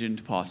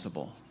imagined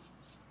possible.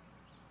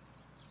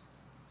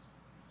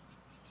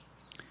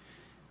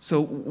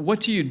 So, what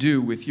do you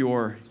do with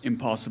your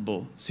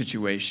impossible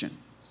situation?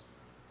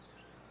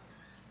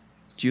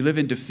 Do you live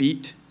in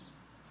defeat,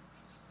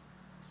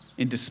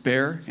 in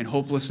despair, in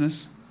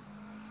hopelessness?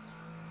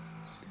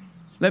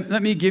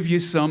 Let me give you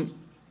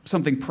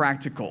something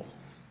practical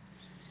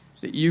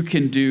that you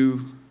can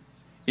do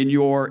in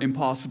your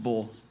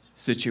impossible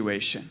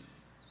situation.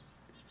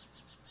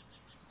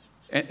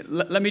 And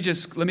let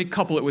me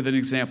couple it with an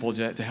example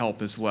to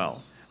help as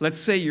well. Let's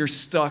say you're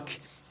stuck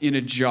in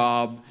a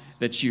job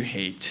that you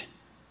hate.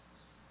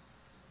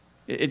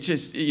 It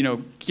just,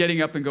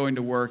 getting up and going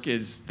to work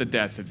is the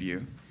death of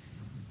you.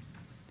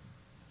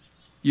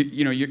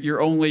 You're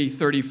only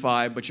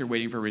 35, but you're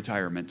waiting for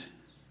retirement.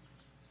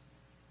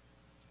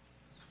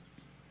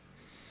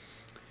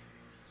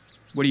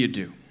 What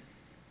do?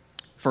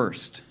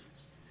 First,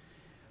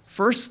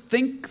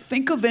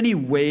 think of any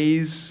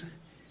ways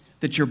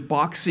that you're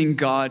boxing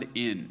God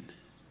in.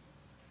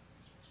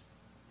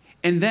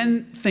 And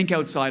then think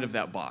outside of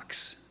that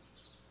box.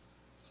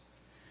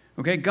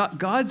 Okay,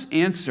 God's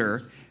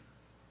answer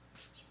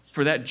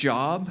for that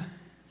job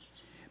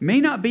may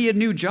not be a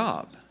new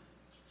job,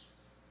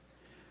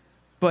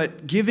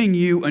 but giving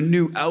you a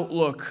new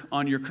outlook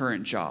on your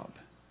current job,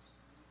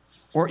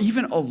 or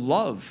even a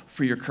love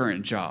for your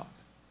current job.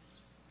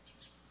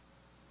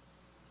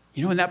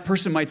 And that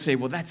person might say,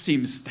 well, that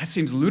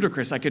seems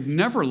ludicrous. I could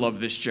never love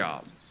this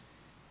job.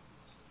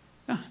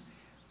 No,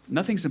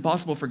 nothing's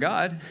impossible for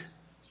God.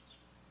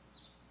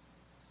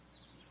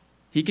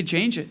 He could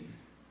change it.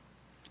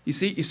 You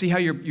see how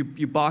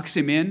you box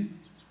him in?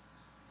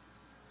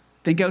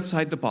 Think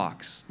outside the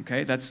box,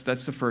 okay? That's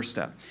the first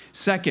step.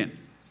 Second,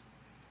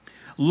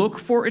 look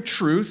for a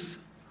truth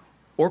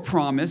or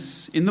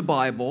promise in the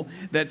Bible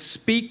that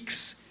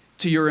speaks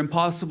to your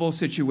impossible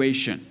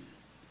situation.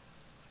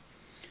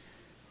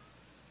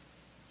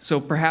 So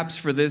perhaps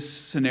for this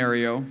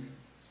scenario,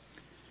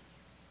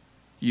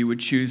 you would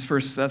choose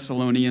 1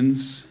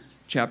 Thessalonians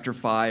chapter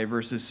 5,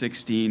 verses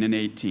 16 and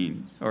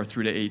 18, or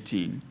through to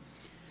 18.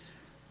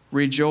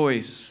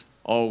 Rejoice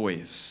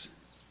always.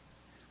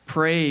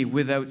 Pray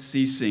without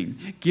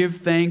ceasing. Give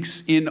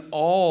thanks in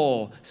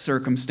all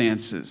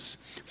circumstances,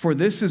 for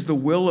this is the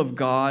will of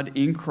God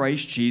in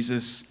Christ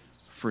Jesus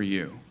for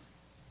you.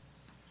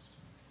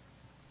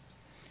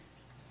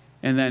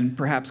 And then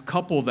perhaps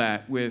couple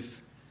that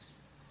with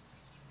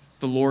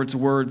the Lord's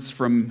words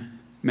from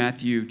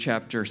Matthew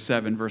chapter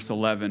 7, verse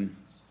 11.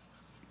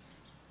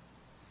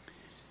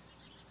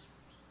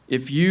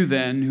 If you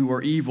then, who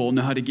are evil,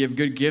 know how to give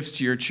good gifts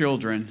to your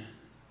children,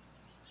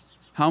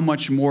 how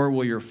much more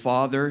will your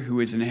Father who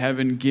is in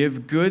heaven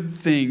give good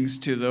things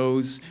to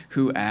those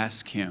who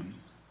ask him?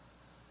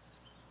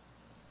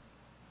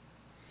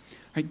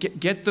 Right,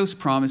 get those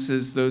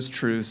promises, those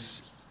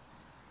truths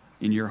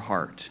in your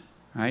heart.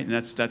 Right? And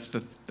that's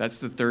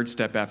the third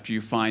step after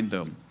you find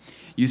them.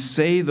 You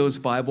say those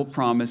Bible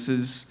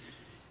promises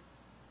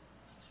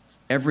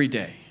every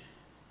day.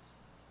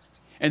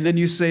 And then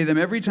you say them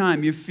every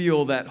time you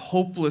feel that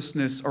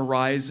hopelessness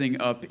arising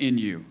up in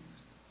you.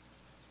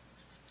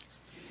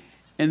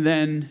 And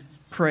then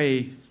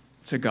pray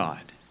to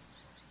God.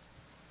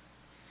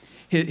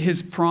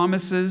 His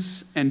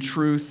promises and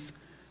truth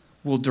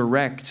will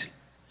direct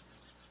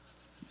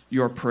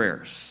your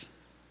prayers.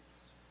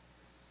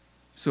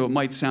 So it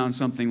might sound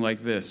something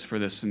like this for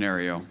this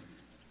scenario.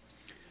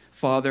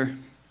 Father,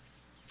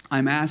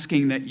 I'm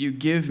asking that you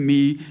give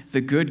me the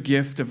good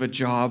gift of a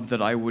job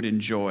that I would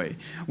enjoy,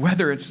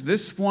 whether it's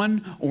this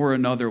one or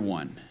another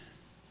one.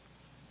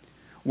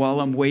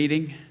 While I'm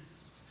waiting,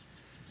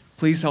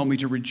 please help me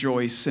to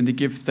rejoice and to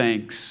give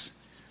thanks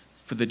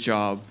for the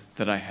job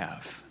that I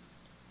have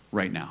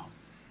right now.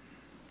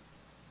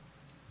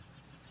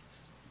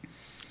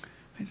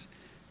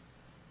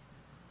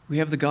 We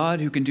have the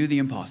God who can do the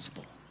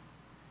impossible.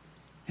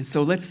 And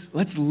so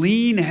let's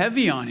lean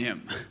heavy on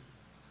him.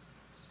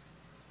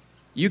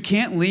 You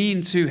can't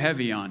lean too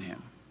heavy on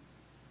him.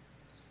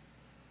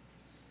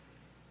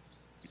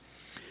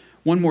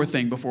 One more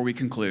thing before we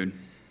conclude.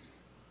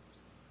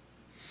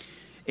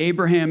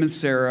 Abraham and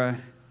Sarah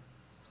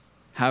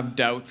have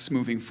doubts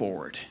moving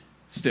forward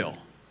still.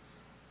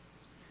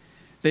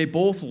 They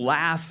both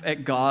laugh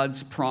at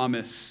God's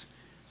promise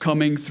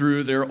coming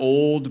through their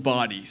old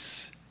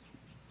bodies.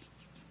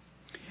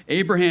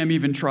 Abraham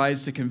even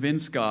tries to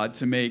convince God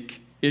to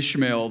make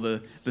Ishmael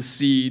the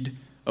seed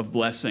of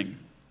blessing.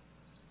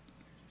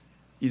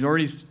 He's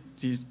already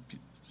said,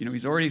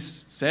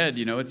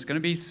 it's going to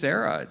be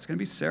Sarah. It's going to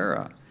be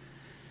Sarah.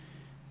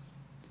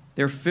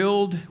 They're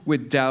filled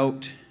with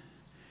doubt,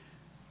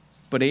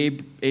 but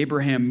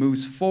Abraham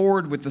moves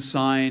forward with the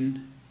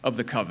sign of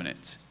the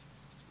covenant.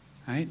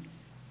 Right?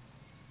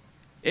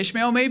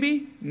 Ishmael,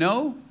 maybe?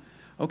 No?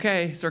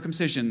 Okay,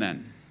 circumcision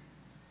then.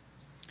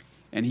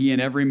 And he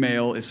and every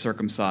male is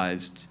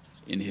circumcised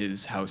in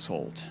his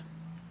household.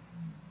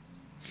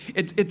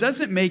 It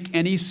doesn't make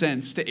any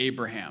sense to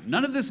Abraham.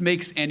 None of this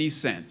makes any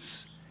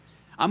sense.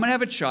 I'm going to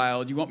have a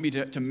child. You want me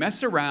to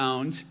mess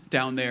around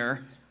down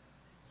there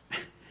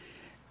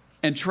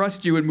and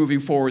trust you in moving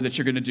forward that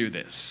you're going to do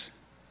this.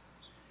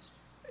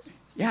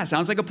 Yeah,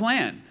 sounds like a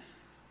plan.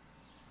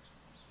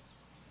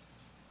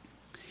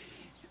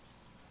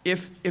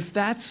 If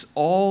that's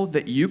all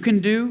that you can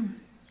do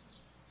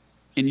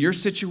in your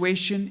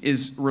situation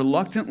is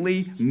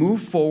reluctantly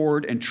move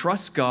forward and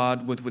trust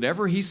God with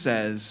whatever he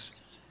says,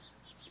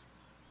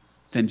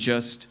 then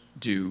just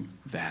do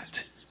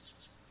that.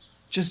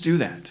 Just do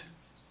that.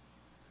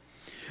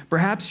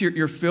 Perhaps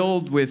you're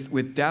filled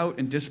with doubt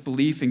and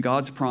disbelief in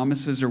God's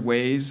promises or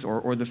ways,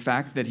 or the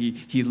fact that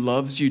he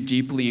loves you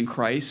deeply in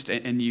Christ,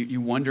 and you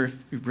wonder if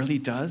he really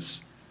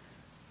does.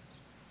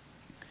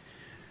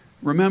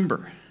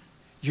 Remember,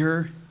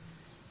 you're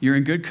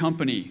in good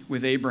company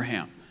with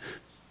Abraham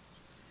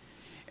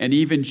and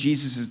even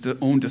Jesus'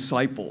 own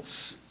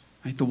disciples,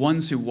 right? The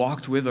ones who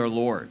walked with our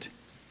Lord.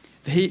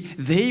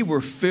 They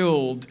were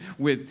filled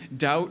with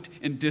doubt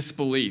and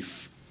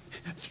disbelief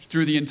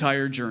through the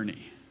entire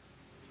journey.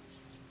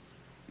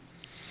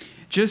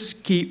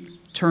 Just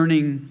keep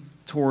turning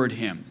toward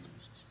him,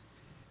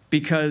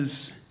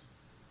 because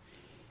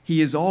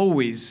he is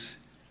always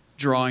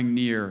drawing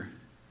near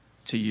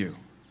to you.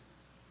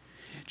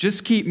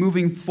 Just keep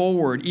moving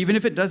forward, even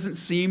if it doesn't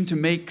seem to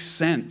make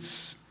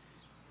sense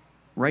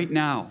right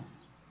now,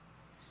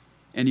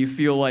 and you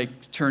feel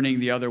like turning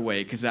the other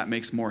way because that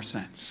makes more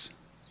sense,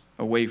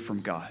 away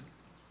from God.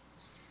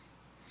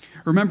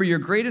 Remember, your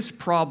greatest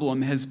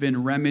problem has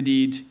been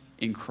remedied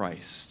in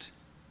Christ.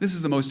 This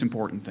is the most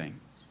important thing.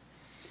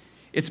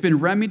 It's been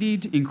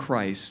remedied in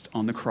Christ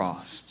on the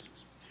cross,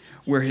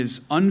 where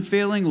his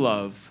unfailing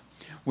love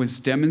was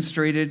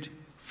demonstrated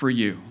for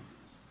you.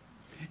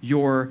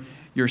 Your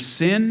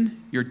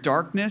sin, your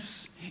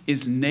darkness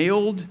is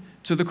nailed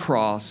to the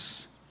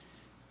cross,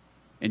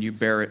 and you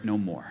bear it no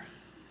more.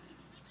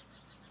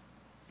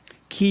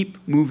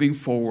 Keep moving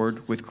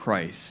forward with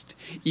Christ,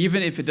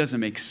 even if it doesn't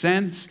make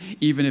sense,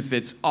 even if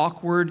it's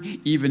awkward,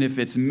 even if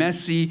it's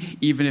messy,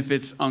 even if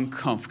it's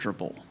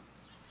uncomfortable.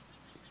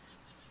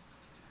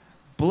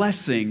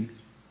 Blessing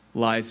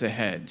lies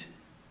ahead,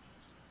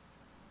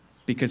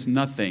 because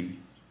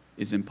nothing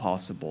is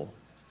impossible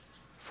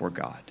for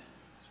God.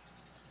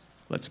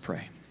 Let's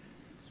pray.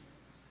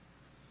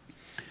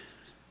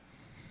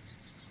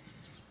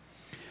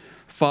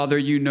 Father,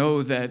 you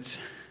know that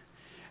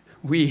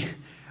we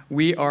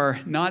are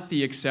not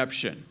the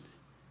exception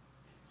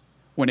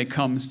when it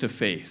comes to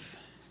faith.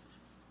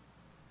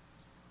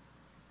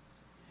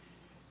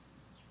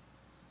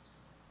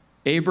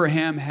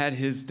 Abraham had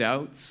his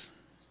doubts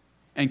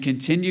and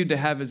continued to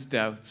have his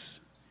doubts,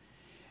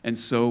 and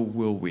so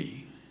will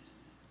we.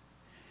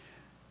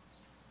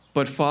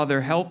 But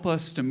Father, help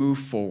us to move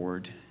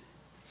forward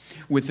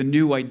with the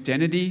new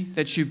identity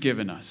that you've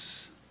given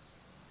us,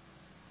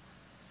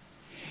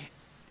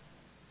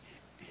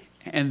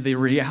 and the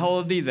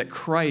reality that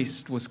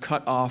Christ was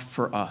cut off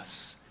for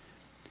us.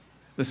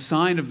 The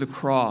sign of the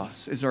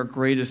cross is our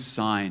greatest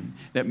sign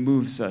that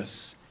moves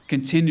us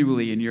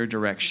continually in your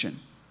direction,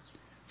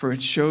 for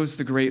it shows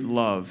the great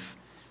love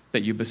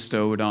that you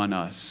bestowed on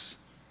us,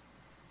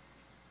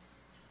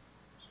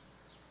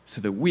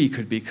 so that we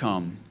could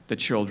become the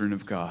children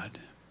of God.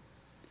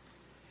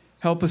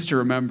 Help us to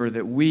remember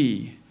that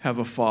we have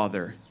a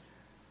Father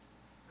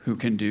who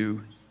can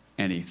do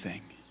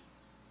anything.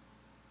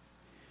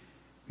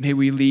 May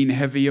we lean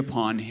heavy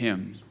upon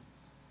him,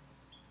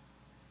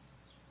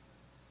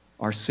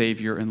 our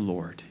Savior and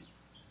Lord.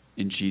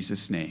 In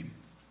Jesus' name,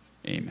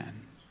 amen.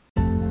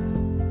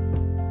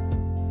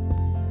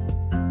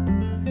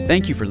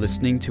 Thank you for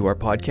listening to our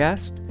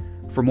podcast.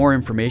 For more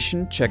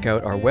information, check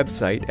out our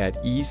website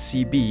at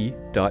ecb.bm.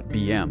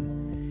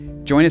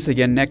 Join us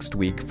again next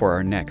week for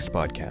our next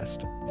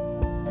podcast.